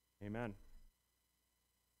Amen.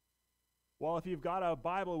 Well, if you've got a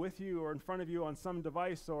Bible with you or in front of you on some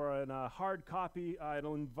device or in a hard copy,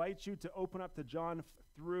 I'll invite you to open up to John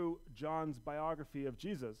through John's biography of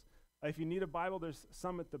Jesus. If you need a Bible, there's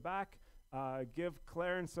some at the back. Give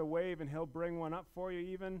Clarence a wave and he'll bring one up for you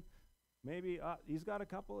even. Maybe, he's got a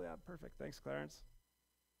couple. Yeah, perfect. Thanks, Clarence.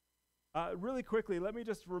 Really quickly, let me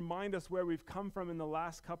just remind us where we've come from in the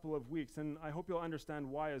last couple of weeks, and I hope you'll understand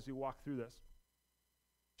why as we walk through this.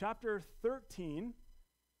 Chapter 13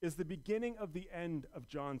 is the beginning of the end of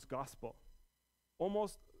John's gospel.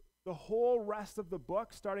 Almost the whole rest of the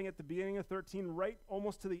book, starting at the beginning of 13, right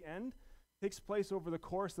almost to the end, takes place over the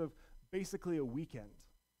course of basically a weekend.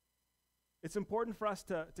 It's important for us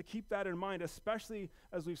to keep that in mind, especially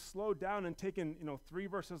as we've slowed down and taken 3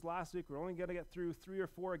 verses last week. We're only going to get through 3 or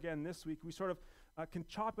 4 again this week. We sort of can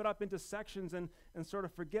chop it up into sections and sort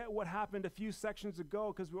of forget what happened a few sections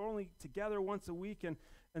ago because we're only together once a week.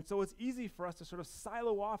 And so it's easy for us to sort of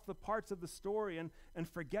silo off the parts of the story and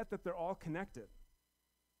forget that they're all connected.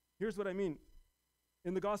 Here's what I mean.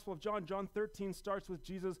 In the Gospel of John, John 13 starts with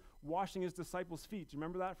Jesus washing his disciples' feet. Do you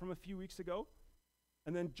remember that from a few weeks ago?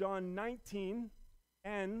 And then John 19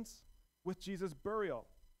 ends with Jesus' burial.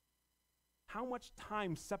 How much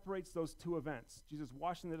time separates those two events? Jesus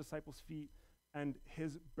washing the disciples' feet and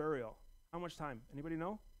his burial. How much time? Anybody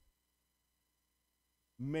know?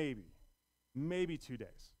 Maybe 2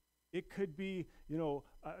 days. It could be,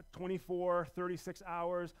 24, 36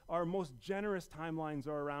 hours. Our most generous timelines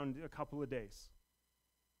are around a couple of days.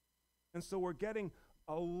 And so we're getting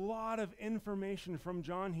a lot of information from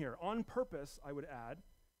John here, on purpose, I would add,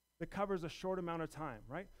 that covers a short amount of time,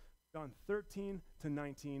 right? John 13 to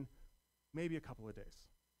 19, maybe a couple of days.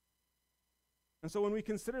 And so when we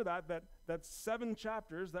consider that 7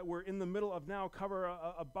 chapters that we're in the middle of now cover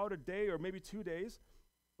about a day or maybe 2 days,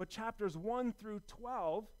 but chapters 1 through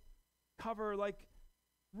 12 cover like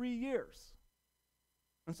 3 years.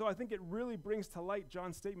 And so I think it really brings to light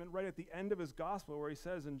John's statement right at the end of his gospel where he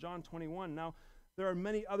says in John 21, now there are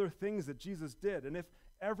many other things that Jesus did, and if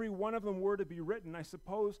every one of them were to be written, I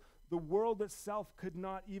suppose the world itself could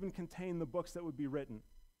not even contain the books that would be written.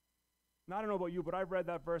 Now, I don't know about you, but I've read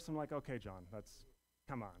that verse and I'm like, okay, John,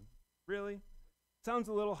 come on. Really? Sounds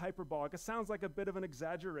a little hyperbolic. It sounds like a bit of an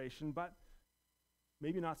exaggeration, but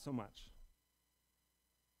maybe not so much.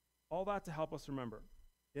 All that to help us remember,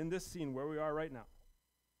 in this scene where we are right now,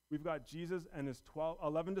 we've got Jesus and his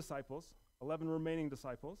 11 disciples, 11 remaining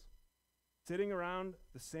disciples, sitting around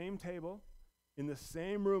the same table in the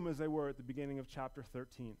same room as they were at the beginning of chapter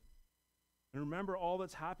 13. And remember all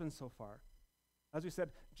that's happened so far. As we said,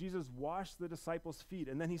 Jesus washed the disciples' feet,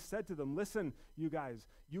 and then he said to them, listen, you guys,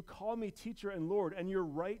 you call me teacher and Lord, and you're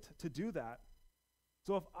right to do that.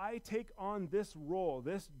 So if I take on this role,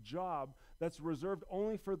 this job that's reserved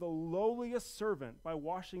only for the lowliest servant by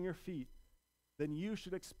washing your feet, then you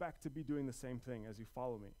should expect to be doing the same thing as you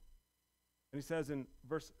follow me. And he says in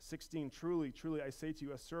verse 16, truly, truly, I say to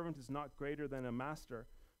you, a servant is not greater than a master,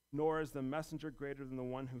 nor is the messenger greater than the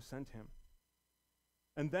one who sent him.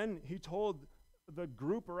 And then he told the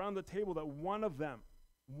group around the table that one of them,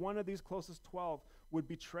 one of these closest 12, would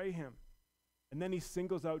betray him. And then he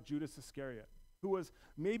singles out Judas Iscariot, who was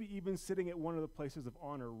maybe even sitting at one of the places of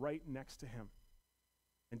honor right next to him.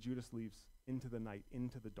 And Judas leaves into the night,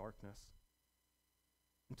 into the darkness.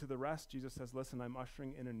 And to the rest, Jesus says, listen, I'm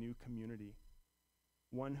ushering in a new community.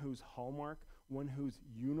 One whose hallmark, one whose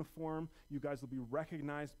uniform, you guys will be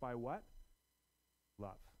recognized by what?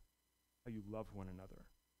 Love. How you love one another.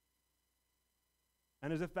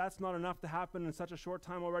 And as if that's not enough to happen in such a short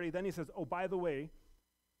time already, then he says, oh, by the way,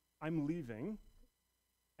 I'm leaving,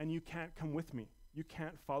 and you can't come with me. You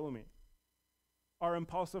can't follow me. Our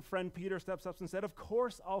impulsive friend Peter steps up and said, of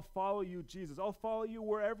course I'll follow you, Jesus. I'll follow you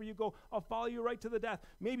wherever you go. I'll follow you right to the death.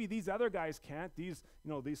 Maybe these other guys can't, these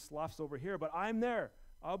sloughs over here, but I'm there.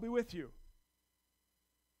 I'll be with you.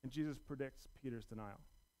 And Jesus predicts Peter's denial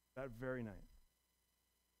that very night.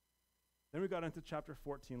 Then we got into chapter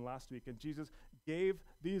 14 last week, and Jesus gave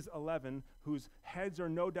these 11, whose heads are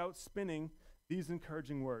no doubt spinning, these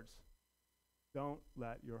encouraging words. Don't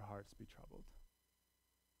let your hearts be troubled.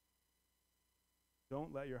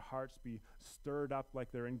 Don't let your hearts be stirred up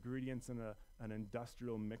like they're ingredients in an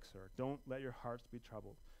industrial mixer. Don't let your hearts be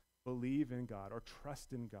troubled. Believe in God or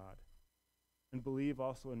trust in God. And believe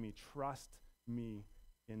also in me. Trust me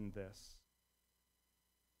in this.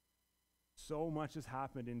 So much has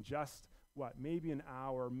happened in just, maybe an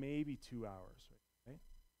hour, maybe 2 hours. Right?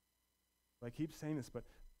 I keep saying this, but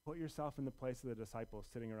put yourself in the place of the disciples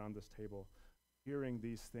sitting around this table, hearing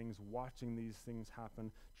these things, watching these things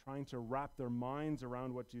happen, trying to wrap their minds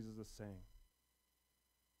around what Jesus is saying.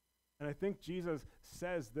 And I think Jesus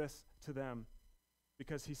says this to them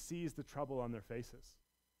because he sees the trouble on their faces.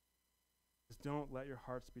 He says, don't let your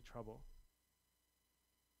hearts be troubled.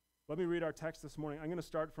 Let me read our text this morning. I'm going to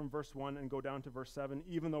start from verse 1 and go down to verse 7,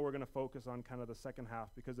 even though we're going to focus on kind of the second half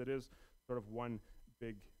because it is sort of one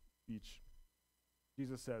big speech.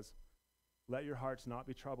 Jesus says, let your hearts not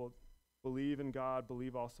be troubled. Believe in God,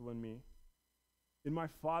 believe also in me. In my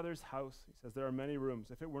Father's house, he says, there are many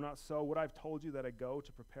rooms. If it were not so, would I have told you that I go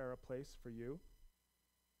to prepare a place for you?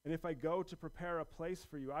 And if I go to prepare a place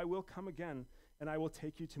for you, I will come again, and I will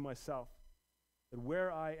take you to myself, that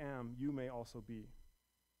where I am, you may also be.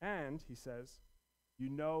 And, he says, you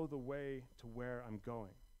know the way to where I'm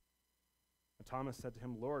going. And Thomas said to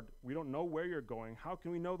him, Lord, we don't know where you're going. How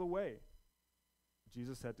can we know the way?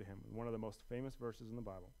 Jesus said to him, in one of the most famous verses in the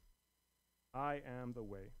Bible, I am the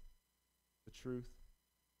way, the truth,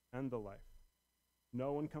 and the life.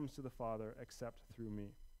 No one comes to the Father except through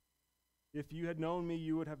me. If you had known me,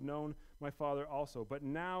 you would have known my Father also. But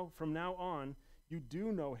now, from now on, you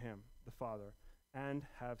do know him, the Father, and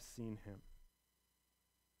have seen him.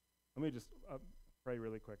 Let me just pray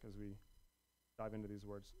really quick as we dive into these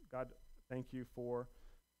words. God, thank you for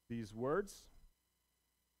these words.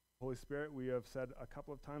 Holy Spirit, we have said a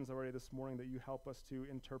couple of times already this morning that you help us to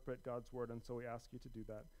interpret God's word, and so we ask you to do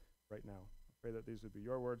that right now. I pray that these would be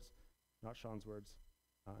your words, not Sean's words,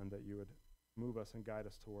 and that you would move us and guide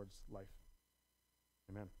us towards life.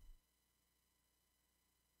 Amen.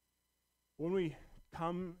 When we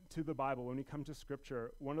come to the Bible, when we come to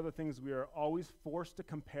Scripture, one of the things we are always forced to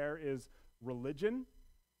compare is religion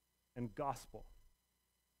and gospel.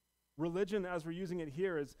 Religion, as we're using it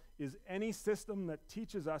here, is any system that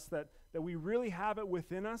teaches us that we really have it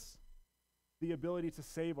within us, the ability to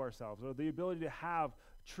save ourselves, or the ability to have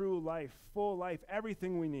true life, full life,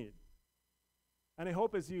 everything we need. And I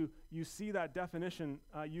hope as you see that definition,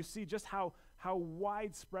 you see just how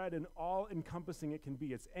widespread and all-encompassing it can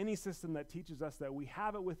be. It's any system that teaches us that we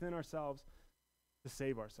have it within ourselves to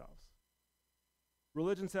save ourselves.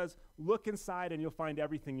 Religion says, look inside and you'll find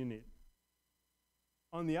everything you need.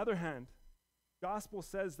 On the other hand, gospel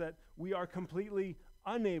says that we are completely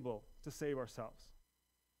unable to save ourselves.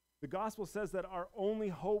 The gospel says that our only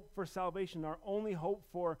hope for salvation, our only hope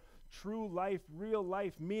for true life, real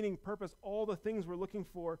life, meaning, purpose, all the things we're looking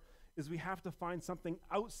for, is we have to find something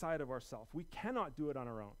outside of ourselves. We cannot do it on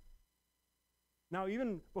our own. Now,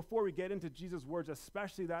 even before we get into Jesus' words,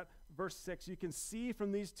 especially that verse 6, you can see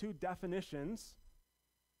from these two definitions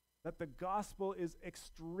that the gospel is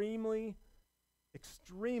extremely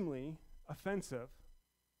offensive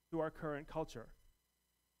to our current culture.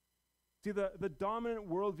 See, the dominant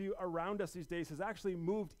worldview around us these days has actually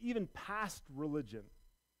moved even past religion.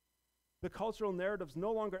 The cultural narratives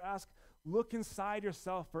no longer ask, look inside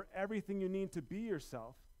yourself for everything you need to be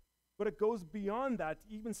yourself, but it goes beyond that to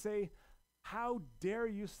even say, how dare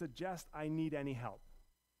you suggest I need any help?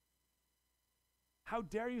 How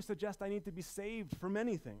dare you suggest I need to be saved from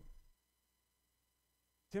anything?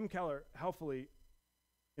 Tim Keller helpfully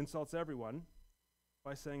insults everyone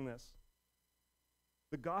by saying this: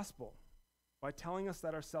 the gospel, by telling us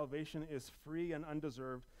that our salvation is free and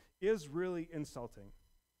undeserved, is really insulting.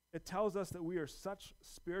 It tells us that we are such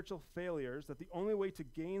spiritual failures that the only way to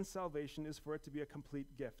gain salvation is for it to be a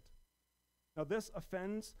complete gift. Now, this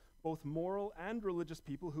offends both moral and religious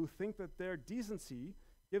people who think that their decency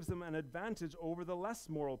gives them an advantage over the less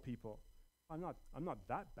moral people. I'm not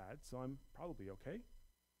that bad, so I'm probably okay.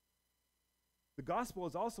 The gospel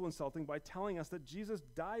is also insulting by telling us that Jesus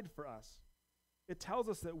died for us. It tells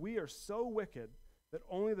us that we are so wicked that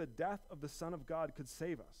only the death of the Son of God could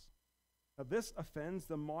save us. Now, this offends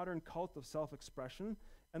the modern cult of self-expression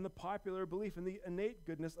and the popular belief in the innate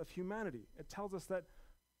goodness of humanity. It tells us that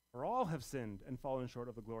for all have sinned and fallen short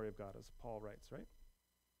of the glory of God, as Paul writes, right?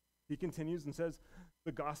 He continues and says,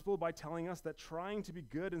 the gospel, by telling us that trying to be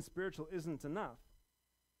good and spiritual isn't enough,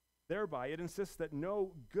 thereby it insists that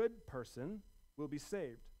no good person will be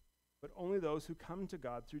saved, but only those who come to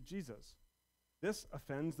God through Jesus. This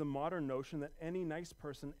offends the modern notion that any nice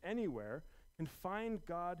person anywhere can find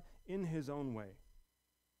God in his own way.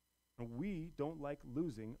 And we don't like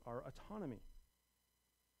losing our autonomy.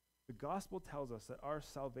 The gospel tells us that our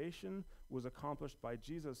salvation was accomplished by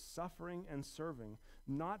Jesus suffering and serving,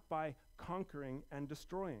 not by conquering and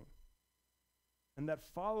destroying. And that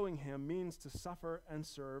following him means to suffer and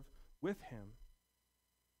serve with him.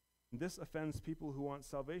 And this offends people who want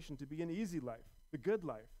salvation to be an easy life, the good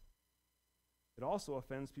life. It also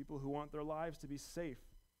offends people who want their lives to be safe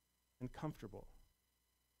and comfortable.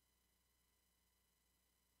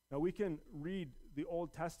 Now, we can read the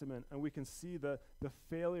Old Testament and we can see the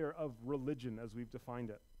failure of religion as we've defined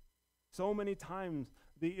it. So many times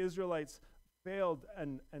the Israelites failed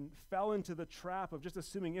and fell into the trap of just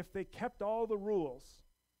assuming if they kept all the rules,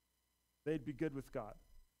 they'd be good with God.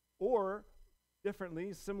 Or,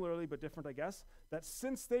 differently, similarly but different, I guess, that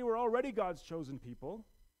since they were already God's chosen people,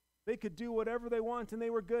 they could do whatever they want and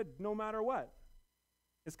they were good no matter what.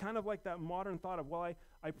 It's kind of like that modern thought of, well,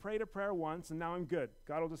 I prayed a prayer once and now I'm good.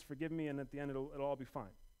 God will just forgive me and at the end it'll all be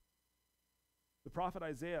fine. The prophet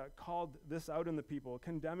Isaiah called this out in the people,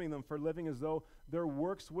 condemning them for living as though their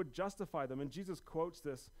works would justify them. And Jesus quotes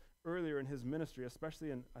this earlier in his ministry, especially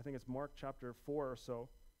in, I think it's Mark chapter 4 or so.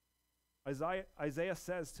 Isaiah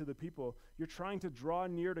says to the people, you're trying to draw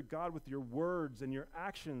near to God with your words and your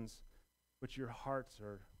actions, but your hearts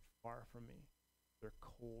are far from me. They're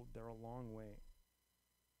cold. They're a long way.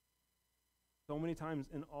 So many times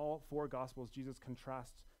in all four Gospels, Jesus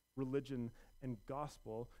contrasts religion and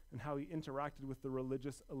gospel and how he interacted with the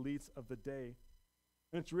religious elites of the day.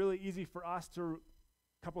 And it's really easy for us to,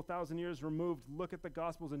 a couple thousand years removed, look at the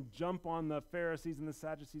Gospels and jump on the Pharisees and the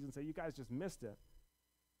Sadducees and say, you guys just missed it.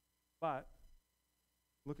 But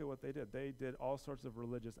look at what they did. They did all sorts of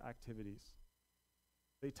religious activities.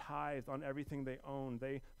 They tithed on everything they owned.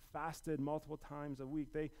 They fasted multiple times a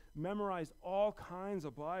week. They memorized all kinds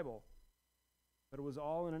of Bible. But it was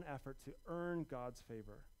all in an effort to earn God's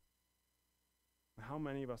favor. How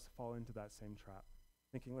many of us fall into that same trap?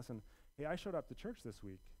 Thinking, listen, hey, I showed up to church this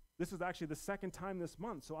week. This is actually the second time this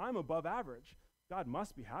month, so I'm above average. God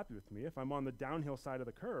must be happy with me if I'm on the downhill side of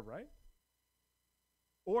the curve, right?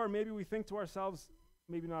 Or maybe we think to ourselves,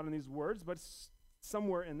 maybe not in these words, but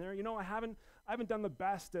somewhere in there, I haven't done the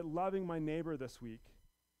best at loving my neighbor this week,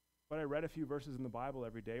 but I read a few verses in the Bible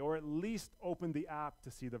every day, or at least opened the app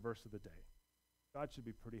to see the verse of the day. God should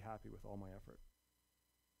be pretty happy with all my effort.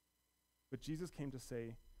 But Jesus came to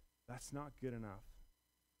say, that's not good enough.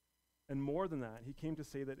 And more than that, he came to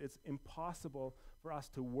say that it's impossible for us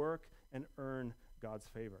to work and earn God's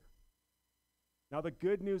favor. Now, the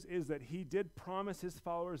good news is that he did promise his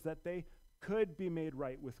followers that they could be made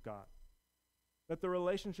right with God, that the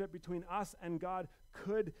relationship between us and God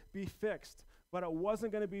could be fixed, but it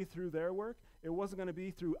wasn't going to be through their work. It wasn't going to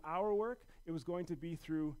be through our work. It was going to be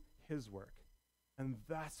through his work. And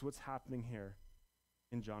that's what's happening here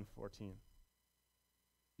in John 14.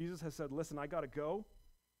 Jesus has said, listen, I got to go,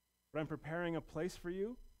 but I'm preparing a place for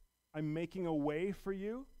you. I'm making a way for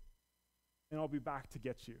you, and I'll be back to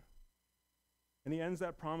get you. And he ends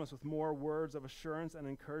that promise with more words of assurance and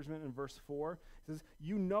encouragement in verse 4. He says,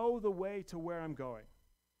 you know the way to where I'm going.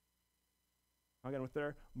 Again, with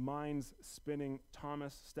their minds spinning,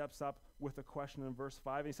 Thomas steps up with a question in verse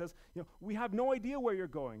 5. And he says, we have no idea where you're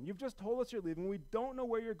going. You've just told us you're leaving. We don't know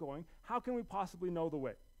where you're going. How can we possibly know the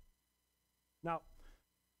way? Now,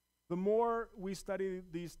 the more we study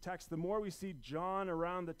these texts, the more we see John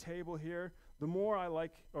around the table here, the more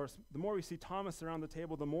we see Thomas around the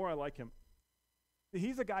table, the more I like him.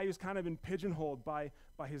 He's a guy who's kind of been pigeonholed by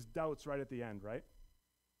his doubts right at the end, right?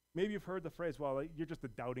 Maybe you've heard the phrase, well, you're just a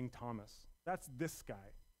doubting Thomas. That's this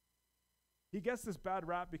guy. He gets this bad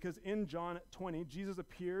rap because in John 20, Jesus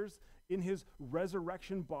appears in his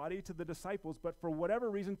resurrection body to the disciples, but for whatever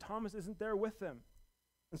reason, Thomas isn't there with them.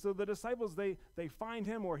 And so the disciples, they find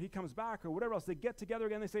him, or he comes back, or whatever else. They get together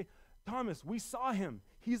again. They say, Thomas, we saw him.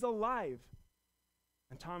 He's alive.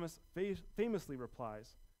 And Thomas famously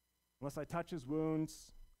replies, unless I touch his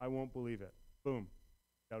wounds, I won't believe it. Boom,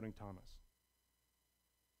 doubting Thomas.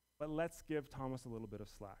 But let's give Thomas a little bit of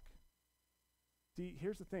slack. See,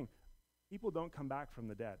 here's the thing. People don't come back from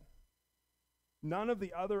the dead. None of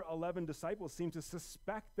the other 11 disciples seem to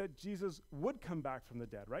suspect that Jesus would come back from the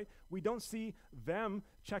dead, right? We don't see them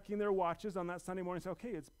checking their watches on that Sunday morning and say,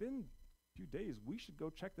 okay, it's been a few days. We should go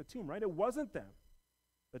check the tomb, right? It wasn't them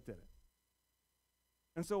that did it.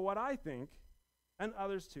 And so what I think, and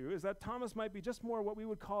others too, is that Thomas might be just more what we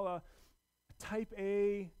would call a type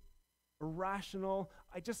A, irrational,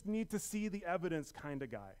 I just need to see the evidence kind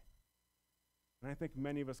of guy. And I think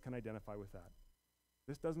many of us can identify with that.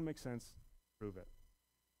 This doesn't make sense. Prove it.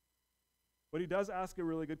 But he does ask a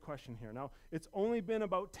really good question here. Now, it's only been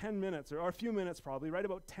about 10 minutes, or a few minutes probably, right?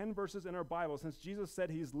 About 10 verses in our Bible since Jesus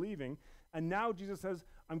said he's leaving. And now Jesus says,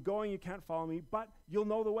 I'm going, you can't follow me, but you'll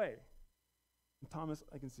know the way. And Thomas,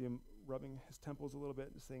 I can see him rubbing his temples a little bit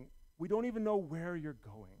and saying, we don't even know where you're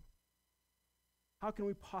going. How can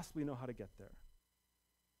we possibly know how to get there?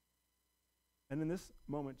 And in this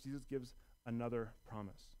moment, Jesus gives another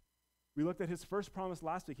promise. We looked at his first promise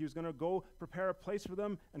last week. He was going to go prepare a place for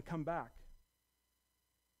them and come back.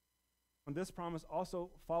 And this promise also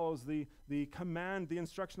follows the command, the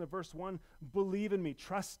instruction of verse 1, believe in me,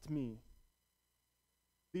 trust me.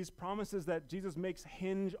 These promises that Jesus makes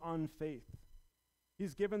hinge on faith.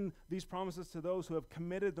 He's given these promises to those who have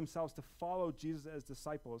committed themselves to follow Jesus as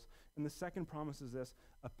disciples. And the second promise is this: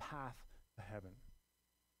 a path to heaven,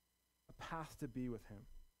 a path to be with him.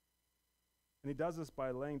 And he does this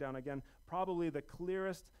by laying down, again, probably the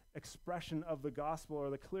clearest expression of the gospel, or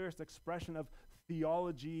the clearest expression of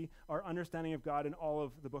theology, our understanding of God, in all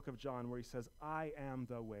of the book of John, where he says, I am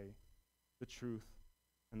the way, the truth,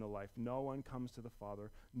 and the life. No one comes to the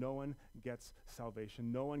Father. No one gets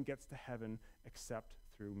salvation. No one gets to heaven except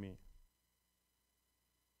through me.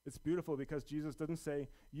 It's beautiful because Jesus doesn't say,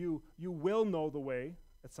 you will know the way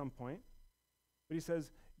at some point, but he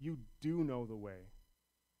says, you do know the way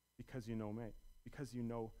because you know me, because you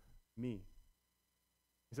know me.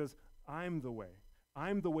 He says, I'm the way.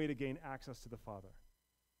 I'm the way to gain access to the Father.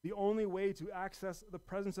 The only way to access the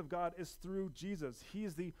presence of God is through Jesus. He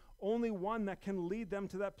is the only one that can lead them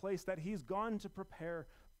to that place that he's gone to prepare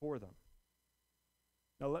for them.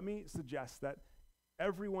 Now, let me suggest that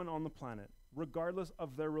everyone on the planet, regardless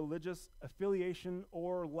of their religious affiliation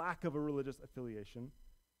or lack of a religious affiliation,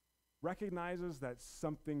 recognizes that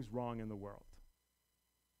something's wrong in the world.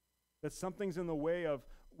 That something's in the way of,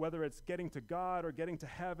 whether it's getting to God or getting to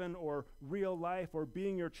heaven or real life or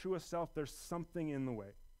being your truest self, there's something in the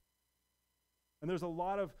way. And there's a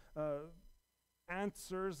lot of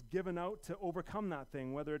answers given out to overcome that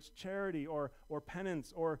thing, whether it's charity or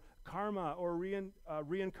penance or karma or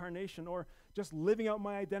reincarnation or just living out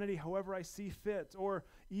my identity however I see fit, or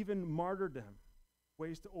even martyrdom,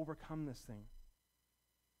 ways to overcome this thing.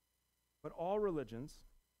 But all religions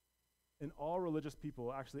and all religious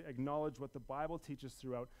people actually acknowledge what the Bible teaches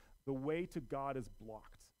throughout: the way to God is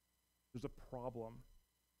blocked. There's a problem.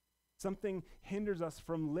 Something hinders us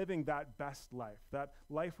from living that best life, that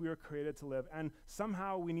life we were created to live, and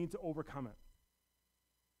somehow we need to overcome it.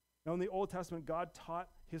 Now, in the Old Testament, God taught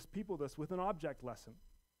his people this with an object lesson.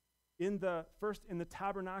 First in the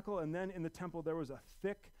tabernacle and then in the temple, there was a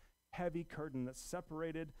thick, heavy curtain that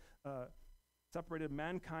separated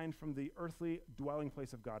mankind from the earthly dwelling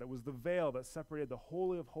place of God. It was the veil that separated the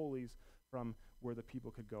Holy of Holies from where the people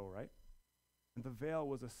could go, right? And the veil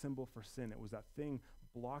was a symbol for sin. It was that thing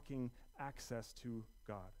blocking access to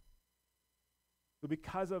God. So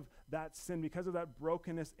because of that sin, because of that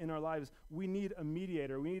brokenness in our lives, we need a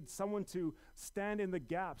mediator. We need someone to stand in the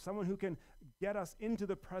gap, someone who can get us into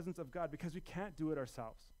the presence of God, because we can't do it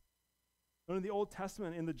ourselves. But in the Old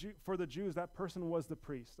Testament, for the Jews, that person was the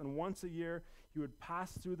priest. And once a year, he would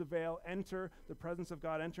pass through the veil, enter the presence of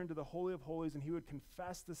God, enter into the Holy of Holies, and he would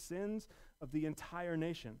confess the sins of the entire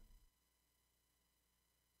nation.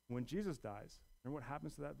 When Jesus dies, remember what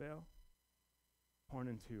happens to that veil? Torn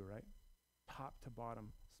in two, right? Top to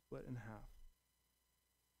bottom, split in half.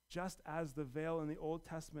 Just as the veil in the Old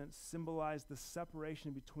Testament symbolized the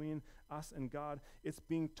separation between us and God, it's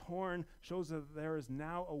being torn shows that there is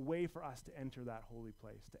now a way for us to enter that holy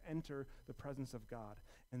place, to enter the presence of God.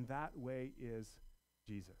 And that way is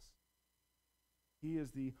Jesus. He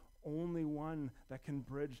is the only one that can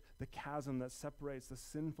bridge the chasm that separates the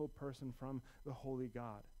sinful person from the holy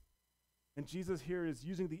God. And Jesus here is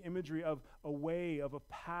using the imagery of a way, of a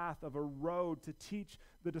path, of a road to teach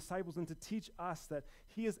the disciples and to teach us that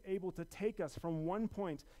he is able to take us from one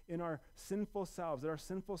point in our sinful selves, in our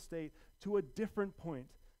sinful state, to a different point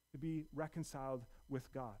to be reconciled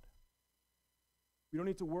with God. We don't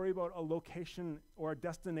need to worry about a location or a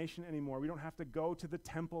destination anymore. We don't have to go to the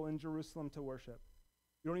temple in Jerusalem to worship.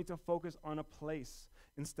 We don't need to focus on a place.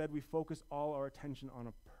 Instead, we focus all our attention on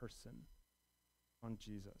a person, on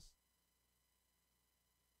Jesus.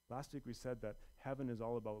 Last week we said that heaven is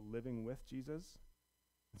all about living with Jesus.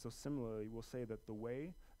 And so similarly, we'll say that the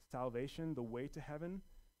way, salvation, the way to heaven,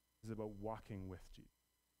 is about walking with Jesus.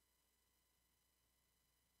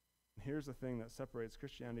 And here's the thing that separates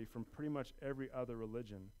Christianity from pretty much every other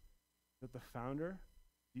religion: that the founder,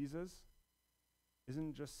 Jesus,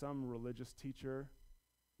 isn't just some religious teacher.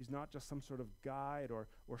 He's not just some sort of guide or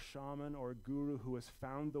shaman or guru who has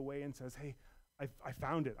found the way and says, hey, I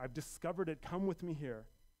found it. I've discovered it. Come with me here.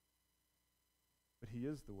 But he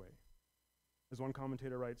is the way. As one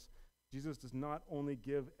commentator writes, Jesus does not only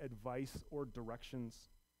give advice or directions,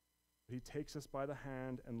 but he takes us by the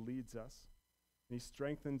hand and leads us, and he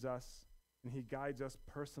strengthens us, and he guides us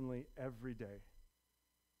personally every day.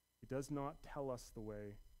 He does not tell us the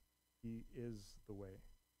way, he is the way.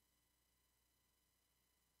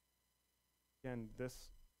 Again,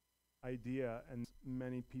 this idea, and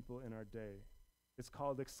many people in our day, it's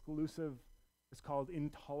called exclusive, it's called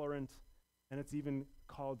intolerant, and it's even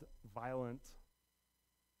called violent.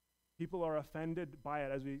 People are offended by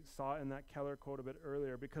it, as we saw in that Keller quote a bit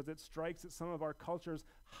earlier, because it strikes at some of our culture's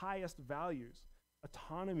highest values: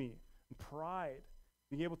 autonomy and pride,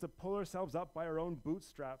 being able to pull ourselves up by our own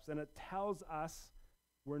bootstraps, and it tells us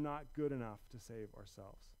we're not good enough to save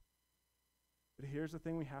ourselves. But here's the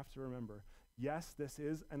thing we have to remember. Yes, this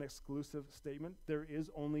is an exclusive statement. There is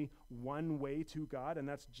only one way to God, and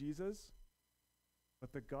that's Jesus.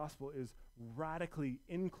 But the gospel is radically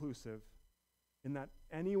inclusive in that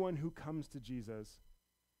anyone who comes to Jesus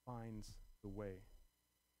finds the way.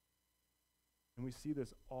 And we see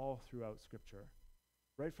this all throughout Scripture.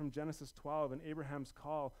 Right from Genesis 12 and Abraham's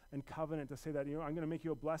call and covenant to say that, I'm going to make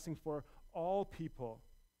you a blessing for all people.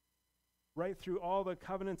 Right through all the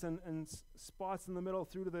covenants and spots in the middle,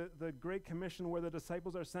 through to the Great Commission where the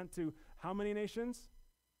disciples are sent to how many nations?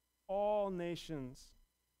 All nations.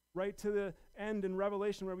 Right to the end in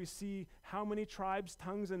Revelation where we see how many tribes,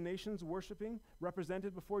 tongues, and nations worshiping,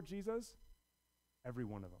 represented before Jesus? Every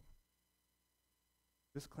one of them.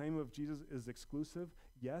 This claim of Jesus is exclusive,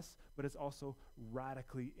 yes, but it's also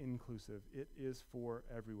radically inclusive. It is for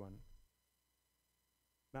everyone.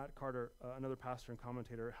 Matt Carter, another pastor and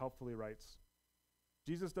commentator, helpfully writes,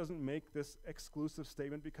 Jesus doesn't make this exclusive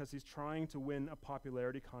statement because he's trying to win a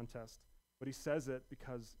popularity contest, but he says it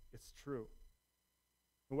because it's true.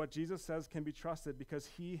 And what Jesus says can be trusted because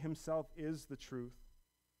he himself is the truth.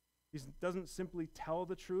 He doesn't simply tell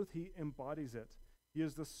the truth, he embodies it. He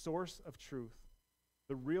is the source of truth.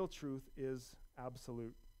 The real truth is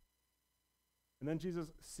absolute. And then Jesus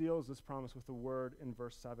seals this promise with a word in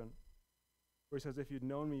verse 7, where he says, if you'd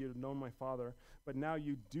known me, you'd have known my Father, but now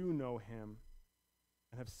you do know him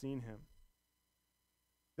and have seen him.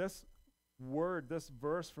 This word, this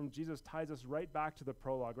verse from Jesus ties us right back to the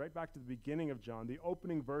prologue, right back to the beginning of John, the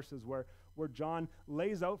opening verses where John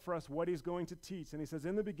lays out for us what he's going to teach. And he says,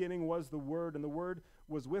 in the beginning was the Word, and the Word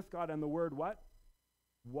was with God, and the Word what?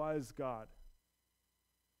 Was God.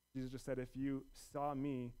 Jesus just said, if you saw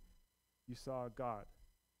me, you saw God.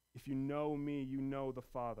 If you know me, you know the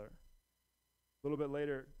Father. A little bit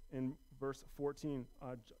later in verse 14,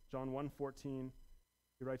 John 1:14,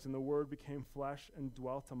 he writes, and the Word became flesh and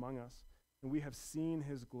dwelt among us, and we have seen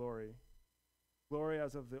his glory, glory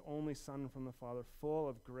as of the only Son from the Father, full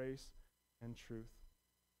of grace and truth.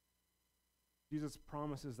 Jesus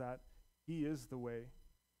promises that he is the way,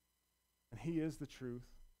 and he is the truth,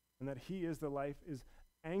 and that he is the life is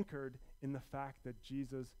anchored in the fact that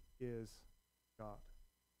Jesus is God.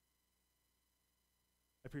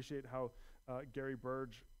 I appreciate how Gary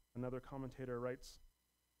Burge, another commentator, writes,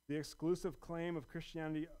 the exclusive claim of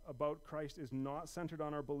Christianity about Christ is not centered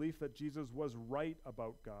on our belief that Jesus was right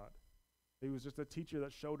about God. He was just a teacher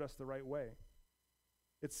that showed us the right way.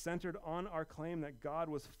 It's centered on our claim that God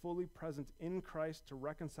was fully present in Christ to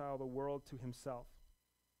reconcile the world to himself.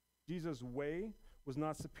 Jesus' way was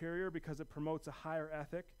not superior because it promotes a higher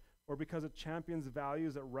ethic or because it champions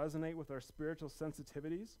values that resonate with our spiritual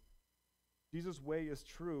sensitivities. Jesus' way is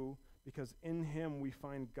true because in him we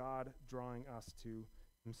find God drawing us to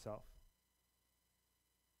himself.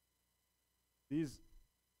 These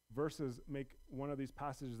verses make one of these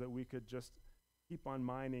passages that we could just keep on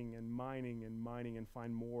mining and mining and mining and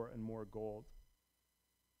find more and more gold.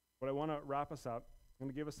 But I want to wrap us up. I'm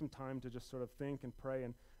going to give us some time to just sort of think and pray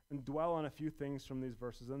and dwell on a few things from these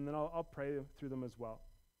verses, and then I'll pray through them as well.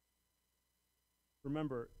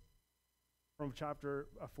 Remember, from chapter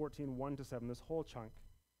 14, 1-7, this whole chunk,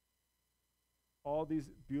 all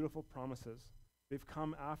these beautiful promises, they've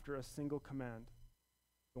come after a single command.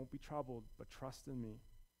 Don't be troubled, but trust in me.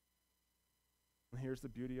 And here's the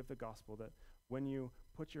beauty of the gospel, that when you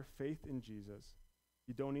put your faith in Jesus,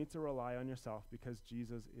 you don't need to rely on yourself because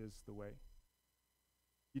Jesus is the way.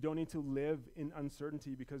 You don't need to live in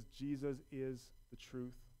uncertainty because Jesus is the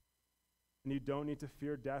truth. And you don't need to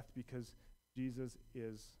fear death because Jesus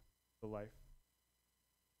is the life.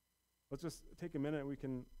 Let's just take a minute. We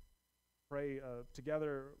can pray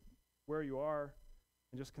together where you are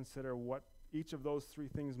and just consider what each of those three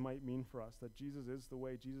things might mean for us, that Jesus is the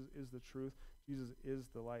way, Jesus is the truth, Jesus is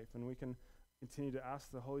the life. And we can continue to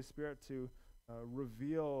ask the Holy Spirit to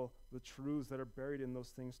reveal the truths that are buried in those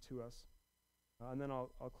things to us. And then I'll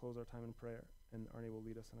close our time in prayer, and Arnie will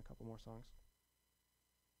lead us in a couple more songs.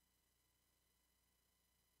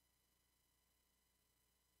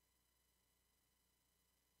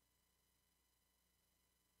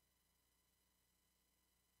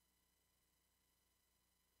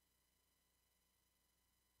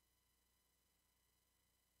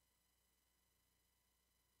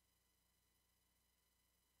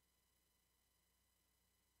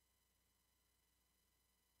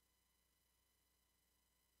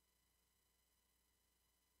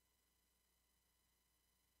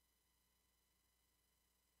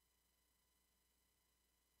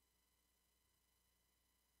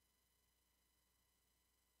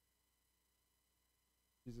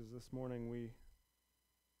 Jesus, this morning we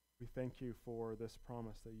thank you for this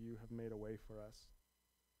promise that you have made a way for us.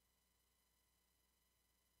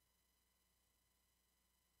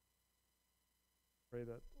 Pray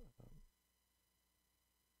that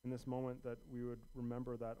in this moment that we would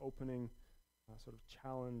remember that opening sort of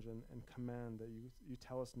challenge and command that you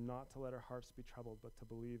tell us not to let our hearts be troubled, but to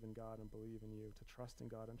believe in God and believe in you, to trust in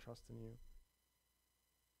God and trust in you.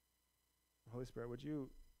 Holy Spirit, would you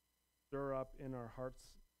stir up in our hearts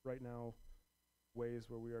right now ways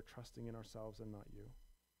where we are trusting in ourselves and not you?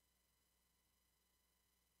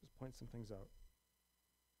 Just point some things out.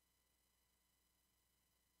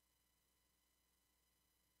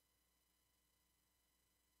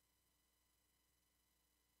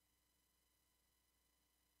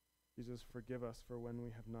 Jesus, forgive us for when we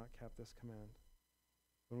have not kept this command.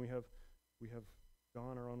 When we have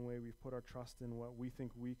gone our own way, we've put our trust in what we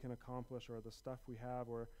think we can accomplish, or the stuff we have,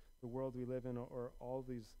 or the world we live in, or all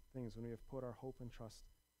these things, when we have put our hope and trust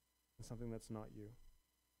in something that's not you.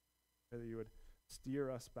 Pray that you would steer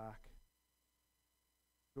us back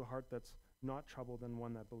to a heart that's not troubled and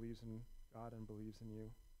one that believes in God and believes in you.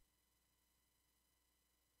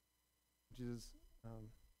 Jesus,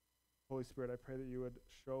 Holy Spirit, I pray that you would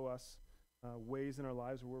show us ways in our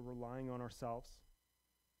lives where we're relying on ourselves.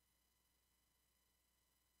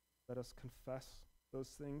 Let us confess those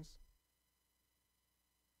things.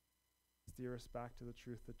 Steer us back to the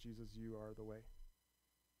truth that Jesus, you are the way.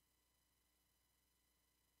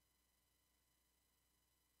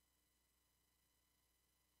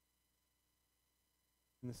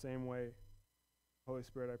 In the same way, Holy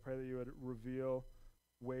Spirit, I pray that you would reveal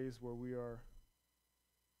ways where we are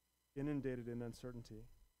inundated in uncertainty.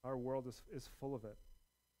 Our world is full of it.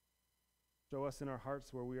 Show us in our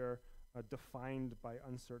hearts where we are defined by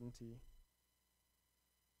uncertainty.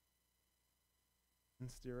 And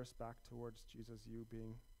steer us back towards Jesus, you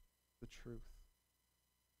being the truth.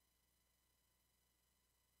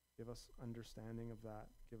 Give us understanding of that.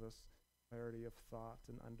 Give us clarity of thought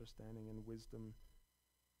and understanding and wisdom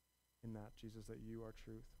in that, Jesus, that you are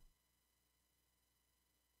truth.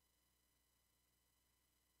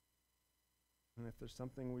 And if there's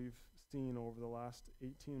something we've seen over the last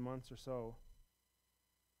 18 months or so,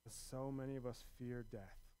 so many of us fear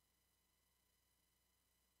death.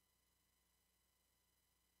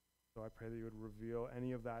 So I pray that you would reveal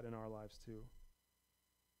any of that in our lives too.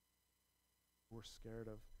 We're scared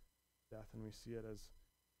of death and we see it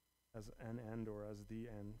as an end or as the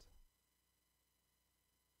end.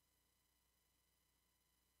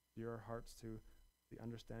 Steer our hearts to the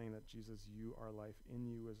understanding that Jesus, you are life, in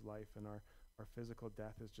you is life, and our physical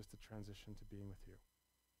death is just a transition to being with you.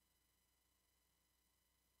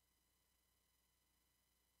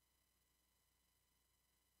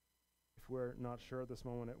 If we're not sure at this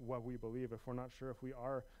moment at what we believe, if we're not sure if we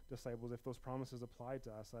are disciples, if those promises apply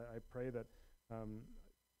to us, I pray that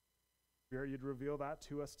Spirit, you'd reveal that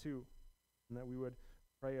to us too, and that we would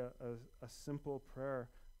pray a simple prayer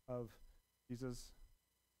of, Jesus,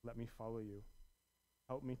 let me follow you.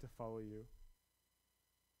 Help me to follow you.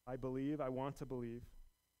 I believe, I want to believe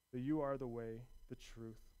that you are the way, the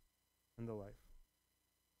truth, and the life.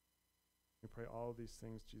 We pray all of these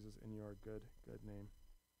things, Jesus, in your good name.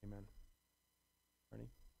 Amen.